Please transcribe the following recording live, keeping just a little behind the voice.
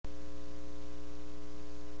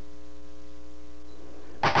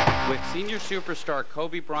With senior superstar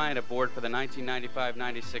Kobe Bryant aboard for the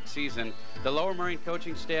 1995-96 season, the Lower Merion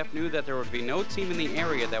coaching staff knew that there would be no team in the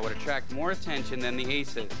area that would attract more attention than the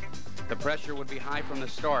Aces. The pressure would be high from the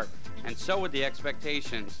start, and so would the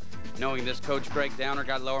expectations. Knowing this, Coach Greg Downer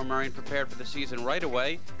got Lower Merion prepared for the season right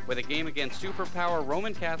away with a game against superpower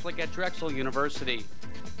Roman Catholic at Drexel University.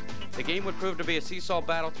 The game would prove to be a seesaw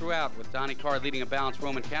battle throughout, with Donnie Carr leading a balanced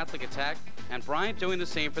Roman Catholic attack and Bryant doing the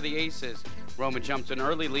same for the Aces. Roman jumped an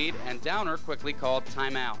early lead, and Downer quickly called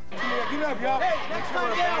timeout. Get up, y'all. Hey, next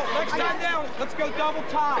time down. Next time down. Let's go double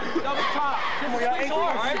top. Double top. Come on, y'all.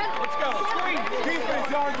 All right, let's go. Screen.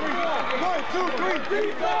 Defense, y'all. 1, 2, 3,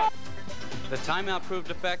 defense. The timeout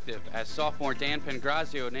proved effective, as sophomore Dan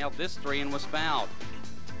Pengrazio nailed this three and was fouled.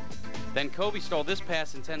 Then Kobe stole this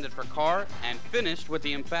pass intended for Carr and finished with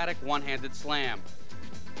the emphatic one-handed slam.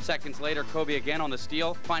 Seconds later, Kobe again on the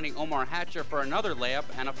steal, finding Omar Hatcher for another layup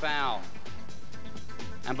and a foul.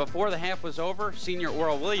 And before the half was over, senior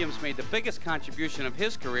Oral Williams made the biggest contribution of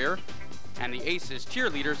his career, and the Aces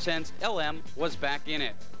cheerleader since LM was back in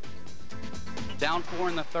it. Down 4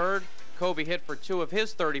 in the third, Kobe hit for 2 of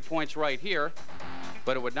his 30 points right here,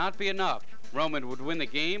 but it would not be enough. Roman would win the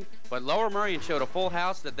game, but Lower Merion showed a full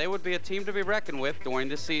house that they would be a team to be reckoned with during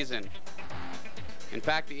the season. In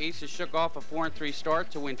fact, the Aces shook off a 4-3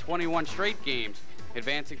 start to win 21 straight games,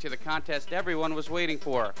 advancing to the contest everyone was waiting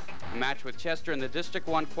for, a match with Chester in the District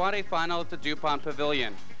 1 Quad A final at the DuPont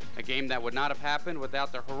Pavilion, a game that would not have happened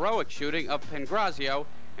without the heroic shooting of Pengrazio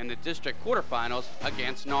in the district quarterfinals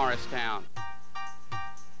against Norristown.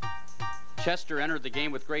 Chester entered the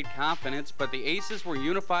game with great confidence, but the Aces were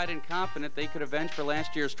unified and confident they could avenge for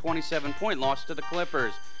last year's 27-point loss to the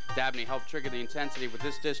Clippers. Dabney helped trigger the intensity with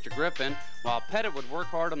this district Griffin, while Pettit would work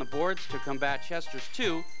hard on the boards to combat Chester's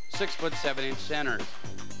 2 6'7" centers.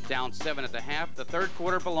 Down 7 at the half, the third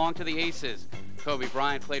quarter belonged to the Aces. Kobe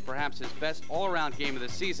Bryant played perhaps his best all-around game of the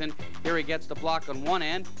season. Here he gets the block on one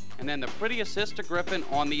end, and then the pretty assist to Griffin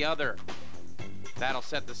on the other. That'll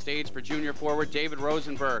set the stage for junior forward David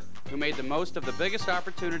Rosenberg, who made the most of the biggest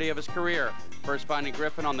opportunity of his career, first finding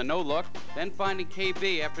Griffin on the no-look, then finding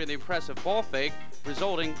KB after the impressive ball fake,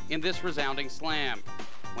 resulting in this resounding slam.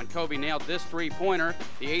 When Kobe nailed this three-pointer,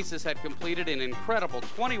 the Aces had completed an incredible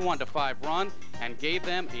 21-5 run and gave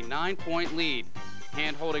them a 9-point lead.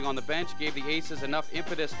 Hand-holding on the bench gave the Aces enough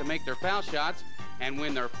impetus to make their foul shots and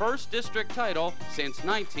win their first district title since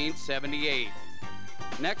 1978.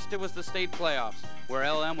 Next, it was the state playoffs, where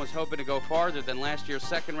LM was hoping to go farther than last year's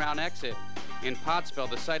second-round exit. In Pottsville,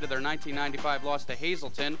 the site of their 1995 loss to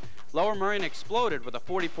Hazleton, Lower Merion exploded with a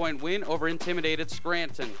 40-point win over intimidated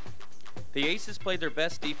Scranton. The Aces played their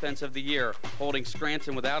best defense of the year, holding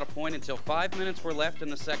Scranton without a point until 5 minutes were left in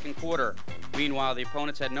the second quarter. Meanwhile, the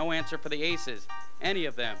opponents had no answer for the Aces, any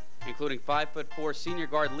of them, including 5'4" senior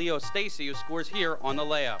guard Leo Stacy, who scores here on the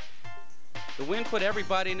layup. The win put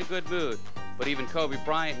everybody in a good mood, but even Kobe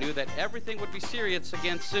Bryant knew that everything would be serious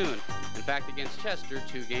again soon, in fact against Chester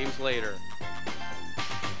 2 games later.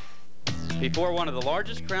 Before one of the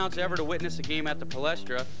largest crowds ever to witness a game at the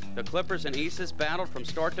Palestra, the Clippers and Aces battled from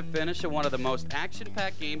start to finish in one of the most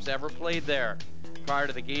action-packed games ever played there. Prior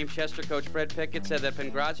to the game, Chester coach Fred Pickett said that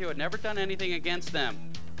Pengrazio had never done anything against them.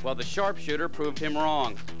 Well, the sharpshooter proved him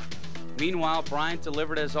wrong. Meanwhile, Bryant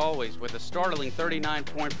delivered as always with a startling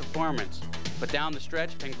 39-point performance. But down the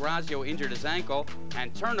stretch, Pengrazio injured his ankle,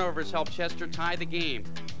 and turnovers helped Chester tie the game.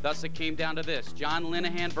 Thus, it came down to this: John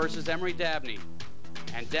Linehan versus Emery Dabney.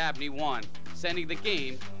 And Dabney won, sending the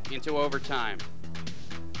game into overtime.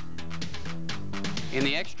 In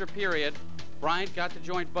the extra period, Bryant got the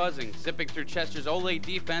joint buzzing, zipping through Chester's Olay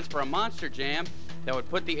defense for a monster jam that would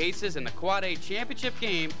put the Aces in the Quad A championship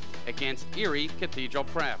game against Erie Cathedral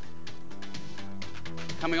Prep.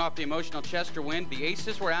 Coming off the emotional Chester win, the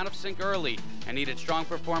Aces were out of sync early and needed strong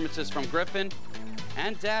performances from Griffin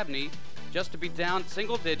and Dabney just to be down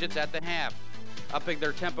single digits at the half. Upping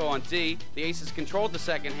their tempo on D, the Aces controlled the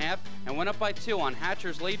second half and went up by 2 on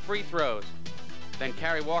Hatcher's late free throws. Then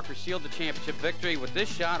Carrie Walker sealed the championship victory with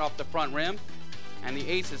this shot off the front rim, and the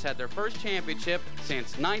Aces had their first championship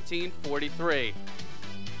since 1943.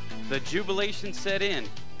 The jubilation set in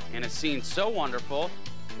a scene so wonderful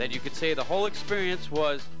that you could say the whole experience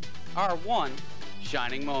was our one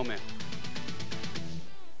shining moment.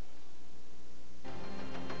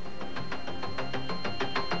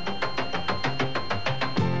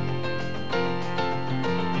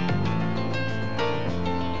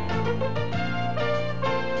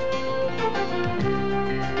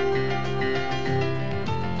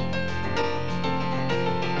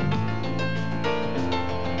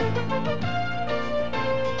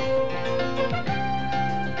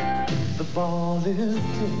 ball is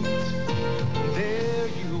hit. There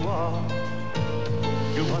you are.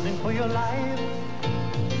 You're running for your life.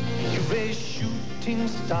 You're a shooting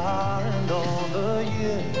star, and all the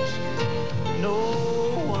years no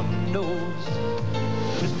one knows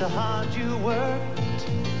just how hard you worked,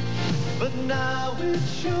 but now it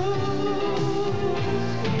shows.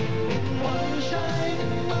 In one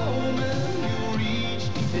shining moment you reach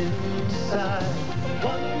deep inside.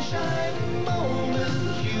 One shining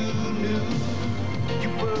moment you knew you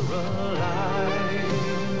were alive.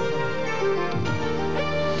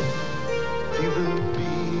 Feel the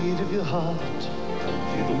beat of your heart,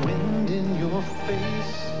 feel the wind in your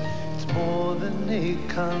face. It's more than a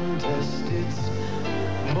contest, it's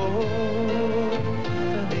more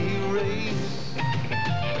than a race.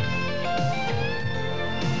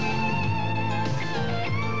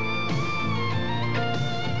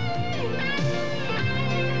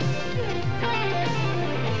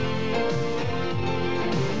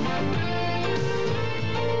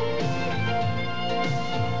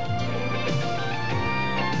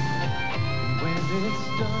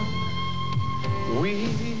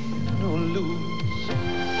 Win or lose,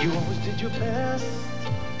 you always did your best,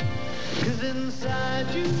 'cause inside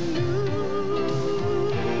you knew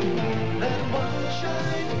that one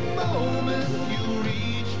shining moment you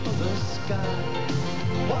reached for the sky.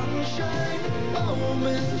 One shining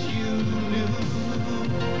moment you knew.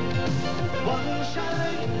 One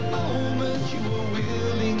shining moment you were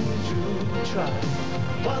willing to try.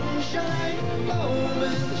 One shining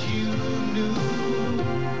moment you knew.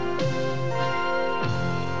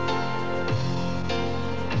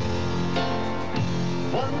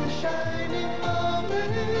 One shine.